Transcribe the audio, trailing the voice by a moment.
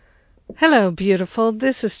Hello, beautiful.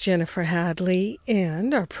 This is Jennifer Hadley,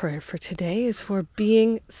 and our prayer for today is for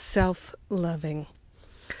being self-loving.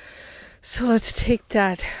 So let's take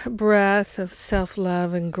that breath of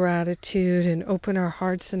self-love and gratitude and open our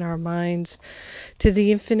hearts and our minds to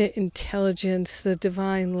the infinite intelligence, the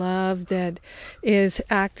divine love that is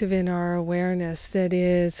active in our awareness, that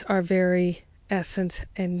is our very essence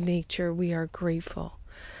and nature. We are grateful.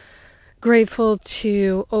 Grateful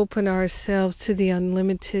to open ourselves to the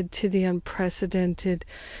unlimited, to the unprecedented,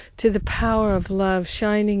 to the power of love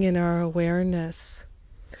shining in our awareness.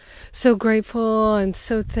 So grateful and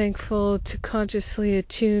so thankful to consciously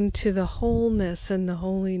attune to the wholeness and the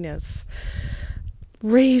holiness,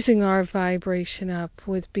 raising our vibration up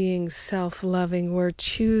with being self-loving. We're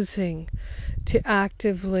choosing to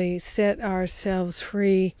actively set ourselves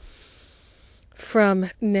free from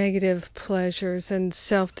negative pleasures and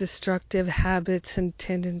self-destructive habits and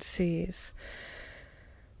tendencies.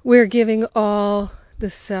 We're giving all the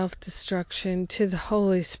self-destruction to the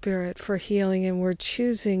Holy Spirit for healing, and we're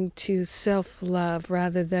choosing to self-love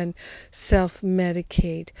rather than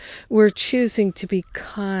self-medicate. We're choosing to be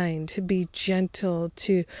kind, to be gentle,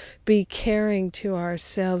 to be caring to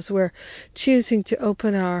ourselves. We're choosing to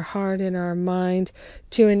open our heart and our mind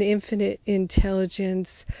to an infinite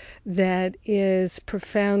intelligence that is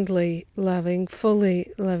profoundly loving, fully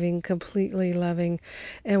loving, completely loving,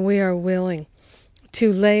 and we are willing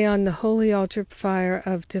to lay on the holy altar fire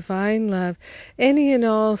of divine love any and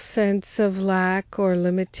all sense of lack or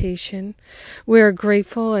limitation. We are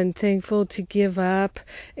grateful and thankful to give up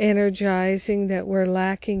energizing that we're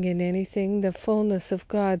lacking in anything. The fullness of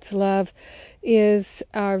God's love is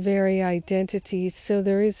our very identity, so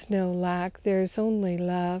there is no lack, there's only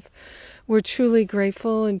love. We're truly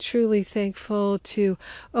grateful and truly thankful to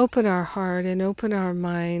open our heart and open our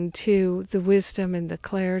mind to the wisdom and the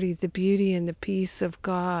clarity, the beauty and the peace of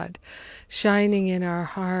God shining in our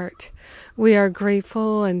heart. We are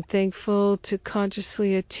grateful and thankful to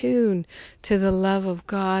consciously attune to the love of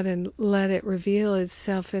God and let it reveal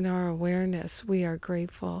itself in our awareness. We are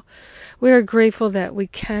grateful. We are grateful that we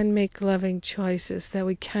can make loving choices, that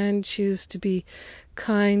we can choose to be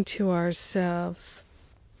kind to ourselves.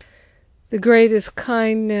 The greatest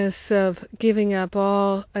kindness of giving up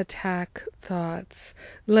all attack thoughts,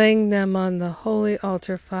 laying them on the holy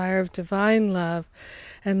altar fire of divine love,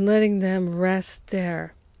 and letting them rest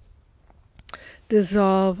there,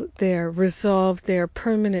 dissolve there, resolve there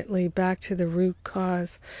permanently back to the root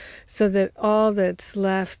cause, so that all that's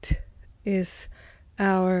left is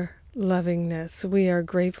our lovingness. We are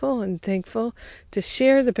grateful and thankful to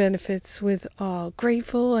share the benefits with all.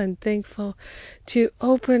 Grateful and thankful to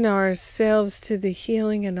open ourselves to the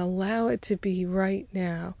healing and allow it to be right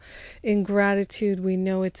now. In gratitude, we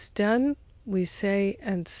know it's done. We say,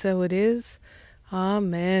 and so it is.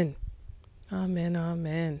 Amen. Amen.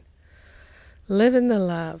 Amen. Live in the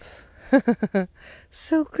love.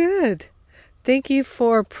 So good. Thank you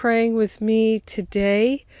for praying with me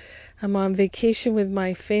today. I'm on vacation with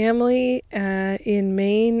my family in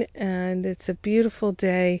Maine, and it's a beautiful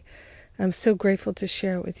day. I'm so grateful to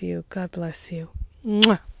share it with you. God bless you.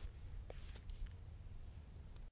 Mwah.